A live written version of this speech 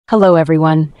Hello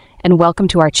everyone, and welcome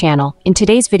to our channel. In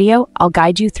today's video, I'll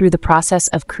guide you through the process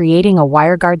of creating a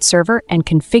WireGuard server and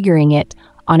configuring it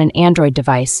on an Android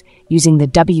device using the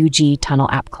WG Tunnel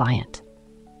app client.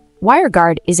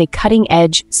 WireGuard is a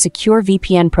cutting-edge, secure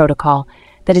VPN protocol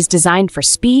that is designed for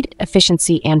speed,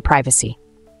 efficiency, and privacy.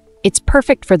 It's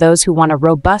perfect for those who want a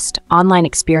robust online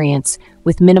experience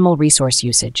with minimal resource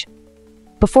usage.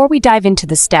 Before we dive into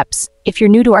the steps, if you're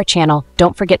new to our channel,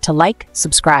 don't forget to like,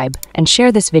 subscribe, and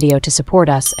share this video to support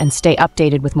us and stay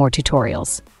updated with more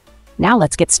tutorials. Now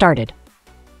let's get started.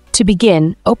 To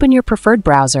begin, open your preferred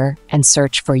browser and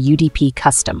search for UDP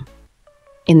Custom.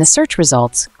 In the search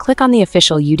results, click on the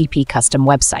official UDP Custom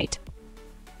website.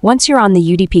 Once you're on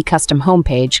the UDP Custom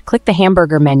homepage, click the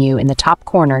hamburger menu in the top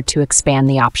corner to expand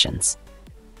the options.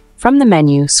 From the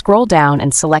menu, scroll down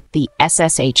and select the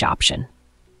SSH option.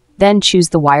 Then choose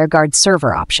the WireGuard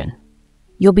server option.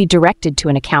 You'll be directed to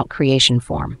an account creation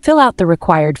form. Fill out the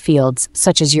required fields,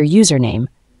 such as your username.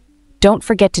 Don't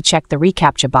forget to check the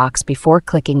reCAPTCHA box before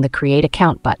clicking the Create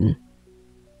Account button.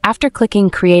 After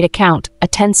clicking Create Account, a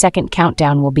 10-second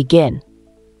countdown will begin.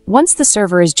 Once the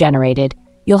server is generated,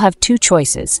 you'll have two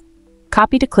choices: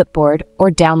 copy to clipboard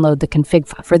or download the config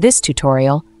file. For this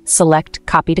tutorial, select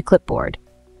Copy to Clipboard.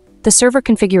 The server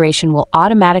configuration will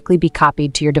automatically be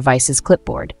copied to your device's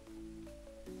clipboard.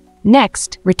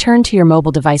 Next, return to your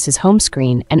mobile device's home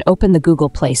screen and open the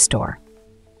Google Play Store.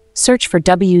 Search for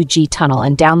WG Tunnel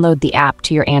and download the app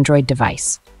to your Android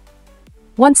device.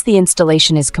 Once the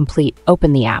installation is complete,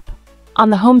 open the app. On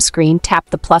the home screen,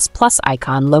 tap the ++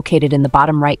 icon located in the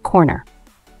bottom right corner.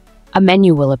 A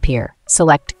menu will appear.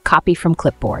 Select Copy from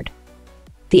Clipboard.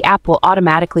 The app will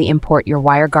automatically import your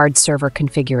WireGuard server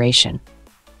configuration.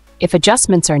 If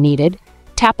adjustments are needed,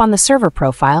 tap on the server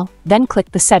profile, then click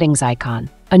the Settings icon.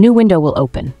 A new window will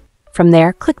open. From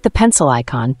there, click the pencil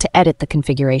icon to edit the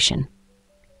configuration.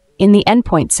 In the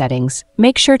endpoint settings,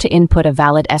 make sure to input a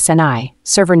valid SNI,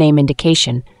 server name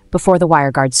indication, before the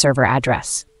WireGuard server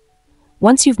address.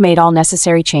 Once you've made all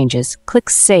necessary changes, click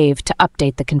Save to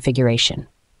update the configuration.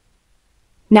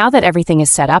 Now that everything is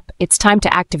set up, it's time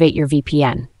to activate your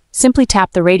VPN. Simply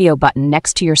tap the radio button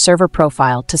next to your server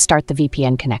profile to start the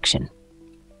VPN connection.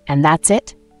 And that's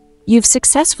it. You've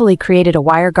successfully created a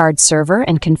WireGuard server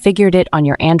and configured it on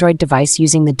your Android device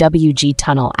using the WG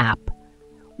Tunnel app.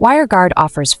 WireGuard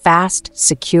offers fast,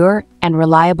 secure, and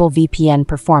reliable VPN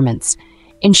performance,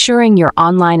 ensuring your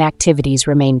online activities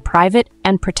remain private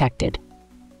and protected.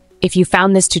 If you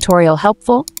found this tutorial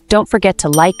helpful, don't forget to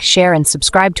like, share, and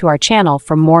subscribe to our channel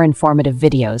for more informative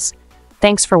videos.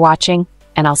 Thanks for watching,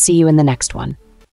 and I'll see you in the next one.